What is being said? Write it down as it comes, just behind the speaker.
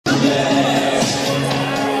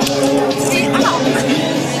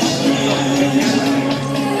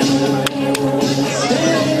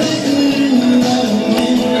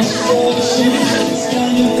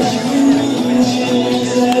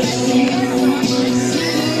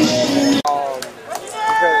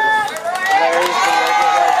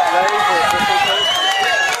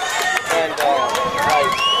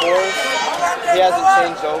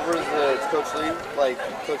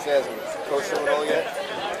Coach hasn't coached him at all yet,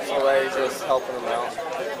 so Larry's just helping him out.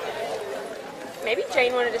 Maybe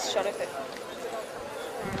Jane wanted a shot of it.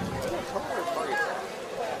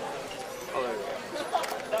 Oh, there we go.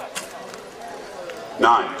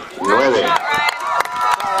 9, 9.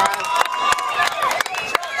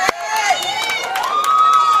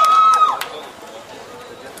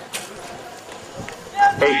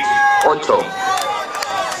 8, 8.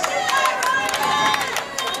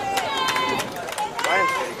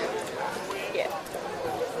 Ryan's pretty good. Yeah.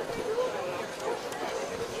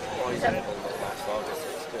 Well, he's had it last August, so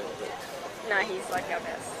it's good. Nah, he's like our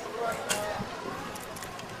best.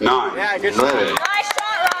 9, Yeah, good 9. Nice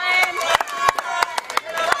shot, Ryan!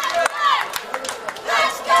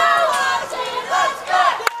 Let's go!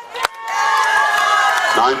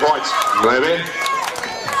 9 points. 9.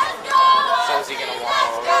 So is he going to walk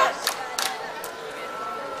all over us?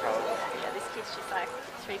 Probably. Yeah, this kid's just like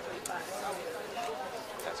 3.5.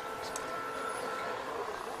 That's crazy.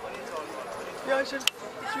 Yeah, I should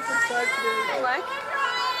shoot some side today. Like?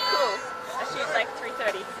 Cool. I shoot like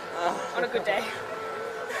 3:30 on a good day.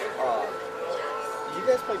 Do you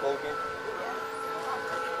guys play bowl game?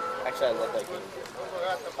 Actually, I love that game.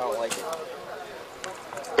 I don't like it.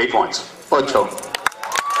 8 points. 8.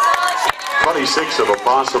 26 of a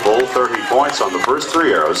possible 30 points on the first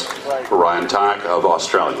 3 arrows for Ryan Tack of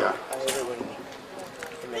Australia. I hate it when it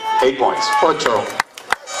makes 8 points. 8.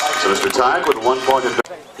 So Mr. Tack with 1 point and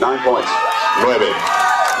 9 points. 9.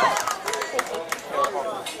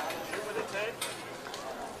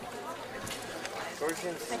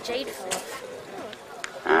 My jade fell off.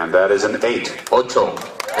 And that is an 8. 8.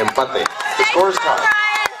 Empate. The score is tied.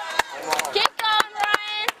 Keep going,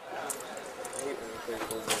 Ryan! I hate when you play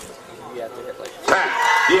bowl games. You have to hit like 10.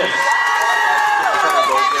 Yes.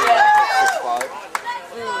 6-5.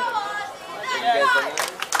 Have you guys done that?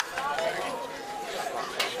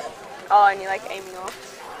 Oh, and you're like aiming off.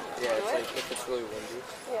 Yeah, it's like if it's really windy.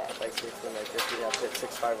 Yeah. Like if when like if you have to hit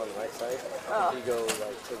 6-5 on the right side, Oh. you go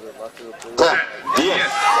like to the left of the blue. 10. Yes.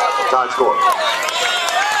 Tied score.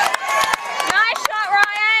 Nice shot,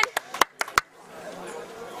 Ryan!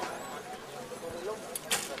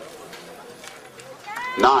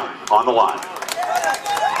 9 on the line.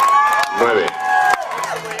 9.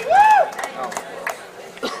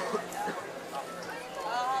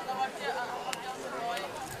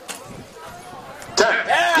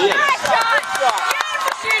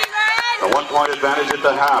 A 1 point advantage at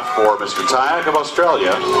the half for Mr. Tack of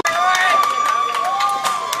Australia.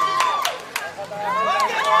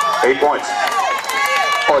 8 points.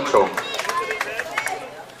 8.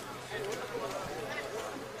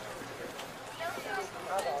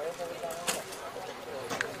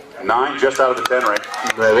 9 just out of the 10 range.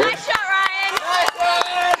 9. Nice shot, Ryan!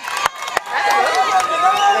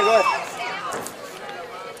 Yeah, go ahead.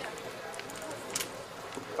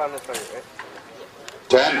 Found this right, right?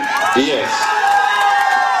 10. Yes.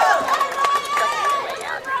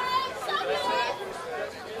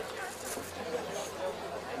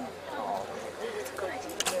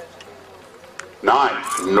 Nine.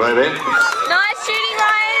 Nice shooting,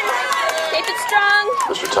 Ryan! Keep it strong!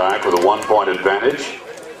 Mr. Tack with a 1 point advantage.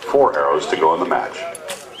 4 arrows to go in the match.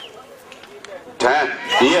 10.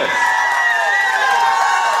 Yes.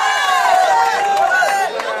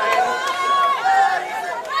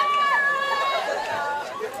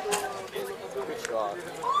 Good shot.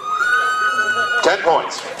 10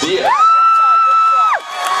 points. Yes.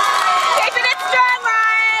 Keeping it strong,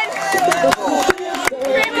 Ryan!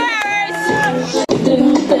 3 more arrows!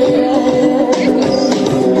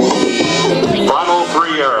 Final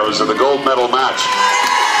 3 arrows in the gold medal match.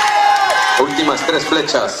 Últimas 3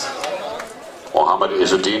 flechas. Mohammed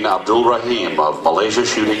Izzuddin Abdul Rahim of Malaysia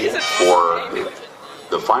shooting for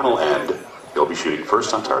the final end. He'll be shooting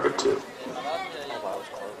first on target 2. 10.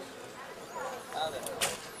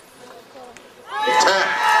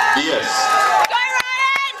 Yes. Go,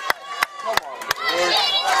 Ryan! Come on, dude.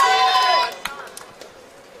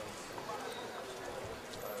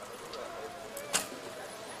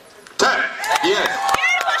 10. Yes.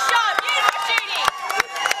 Beautiful shot! Beautiful shooting!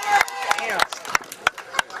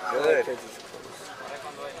 Good.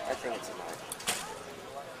 I think it's a 9.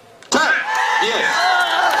 10. Yes.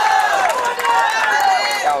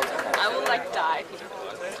 That was I will like die if you don't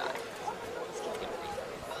want to die.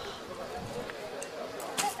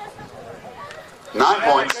 Nine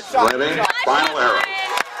points. Final arrow.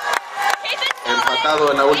 Keep it going! Empatado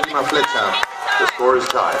en la última flecha. The score is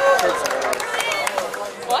tied.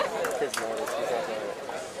 What? his notice. He's not doing it.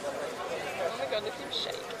 Oh my god, look at him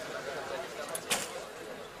shake.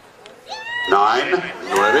 9, 9.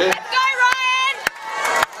 Go, Ryan!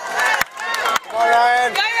 Come on,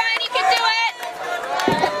 Ryan! Go,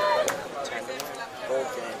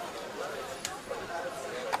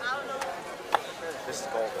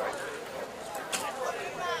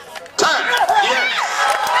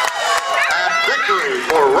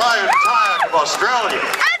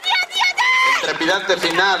 trepidante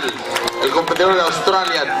final. El competidor de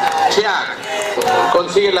Australia, Chiak,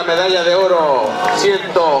 consigue la medalla de oro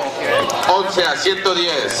 111 a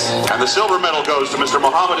 110. And the silver medal goes to Mr.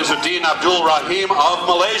 Mohd Izzuddin Abdul Rahim of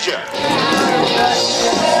Malaysia.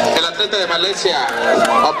 El atleta de Malasia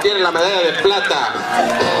obtiene la medalla de plata.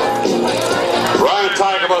 Ryan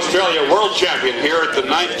Tighe of Australia, world champion here at the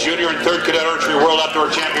 9th Junior and 3rd Cadet Archery World Outdoor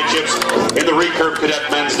Championships in the Recurve Cadet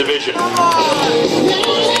Men's Division.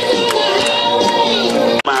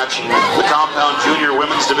 Match, the Compound Junior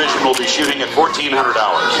Women's Division will be shooting at 1400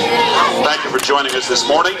 hours. Thank you for joining us this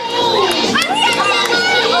morning.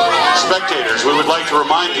 Spectators, we would like to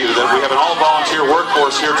remind you that we have an all-volunteer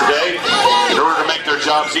workforce here today. In order to make their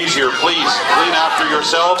jobs easier, please clean after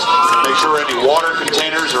yourselves. Make sure any water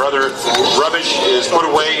containers or other rubbish is put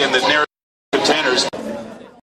away in the nearest containers.